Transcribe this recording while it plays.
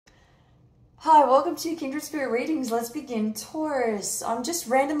Hi, welcome to Kindred Spirit Readings. Let's begin. Taurus, I'm just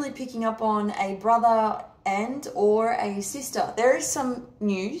randomly picking up on a brother and or a sister. There is some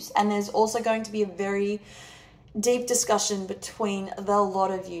news and there's also going to be a very deep discussion between the lot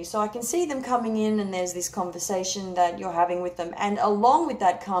of you. So I can see them coming in and there's this conversation that you're having with them. And along with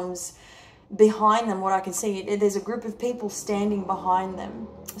that comes behind them, what I can see, there's a group of people standing behind them.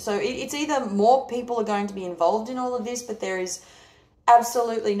 So it's either more people are going to be involved in all of this, but there is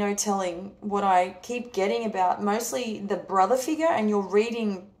absolutely no telling what I keep getting about mostly the brother figure. And your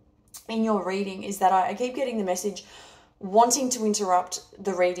reading is that I keep getting the message wanting to interrupt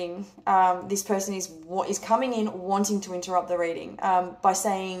the reading. This person is coming in wanting to interrupt the reading by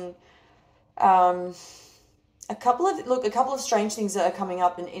saying a couple of strange things that are coming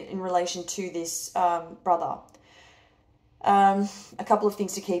up in relation to this brother. A couple of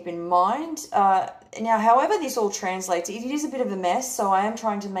things to keep in mind. Now, however this all translates, it is a bit of a mess, so I am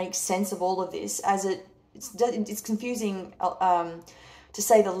trying to make sense of all of this, as it's confusing to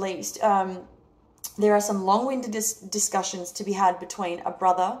say the least. There are some long-winded discussions to be had between a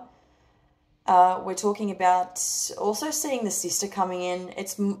brother. We're talking about also seeing the sister coming in.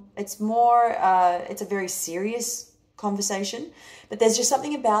 It's a very serious conversation, but there's just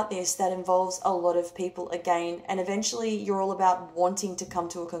something about this that involves a lot of people again, and eventually you're all about wanting to come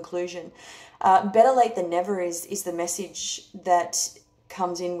to a conclusion. Better late than never is the message that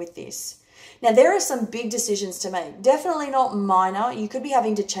comes in with this. Now, there are some big decisions to make, definitely not minor. You could be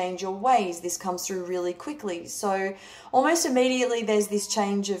having to change your ways. This comes through really quickly. So almost immediately there's this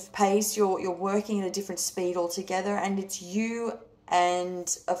change of pace. You're working at a different speed altogether, and it's you,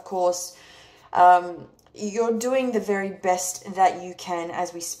 and of course, you're doing the very best that you can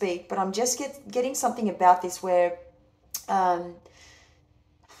as we speak. But I'm just getting something about this where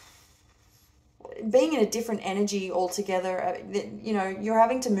being in a different energy altogether, you're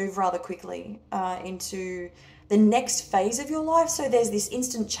having to move rather quickly into the next phase of your life. So there's this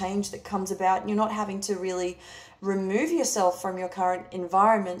instant change that comes about, and you're not having to really remove yourself from your current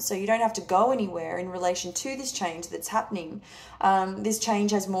environment, so you don't have to go anywhere in relation to this change that's happening. This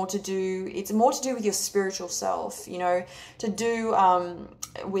change has more to do with your spiritual self, to do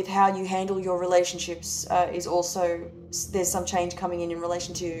with how you handle your relationships. Is also, there's some change coming in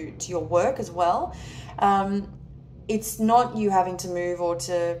relation to your work as well. It's not you having to move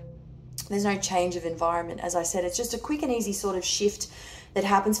there's no change of environment. As I said, it's just a quick and easy sort of shift that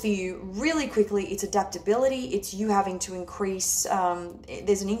happens for you really quickly. It's adaptability. It's you having to increase.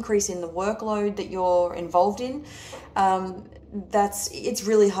 There's an increase in the workload that you're involved in. It's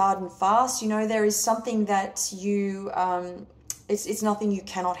really hard and fast. There is something that you. It's nothing you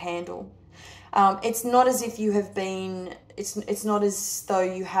cannot handle. It's not as if you have been. It's not as though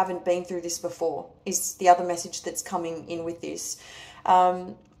you haven't been through this before. Is the other message that's coming in with this.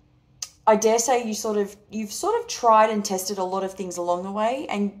 I dare say you've sort of tried and tested a lot of things along the way,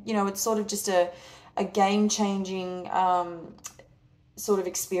 and it's sort of just a game-changing sort of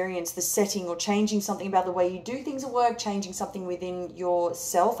experience, the setting, or changing something about the way you do things at work, changing something within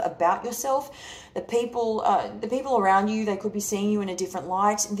yourself, about yourself. The people around you, they could be seeing you in a different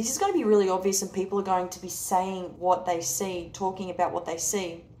light. This is going to be really obvious, and people are going to be saying what they see, talking about what they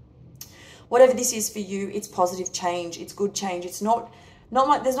see. Whatever this is for you, it's positive change, it's good change. It's not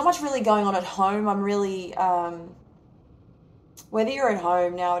much, there's not much really going on at home. I'm really, whether you're at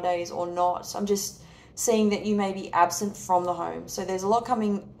home nowadays or not, I'm just seeing that you may be absent from the home. So there's a lot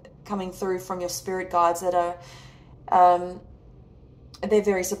coming through from your spirit guides that are, they're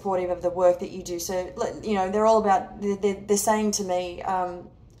very supportive of the work that you do. So, they're all about, they're saying to me,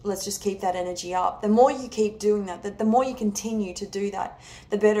 let's just keep that energy up. The more you keep doing that, the more you continue to do that,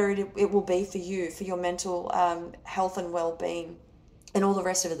 the better it will be for you, for your mental health and well-being, and all the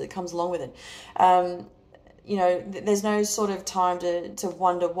rest of it that comes along with it. There's no sort of time to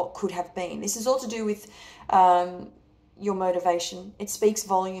wonder what could have been. This is all to do with your motivation. It speaks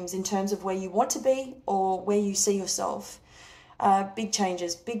volumes in terms of where you want to be or where you see yourself. Big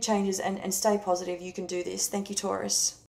changes, and stay positive. You can do this. Thank you, Taurus.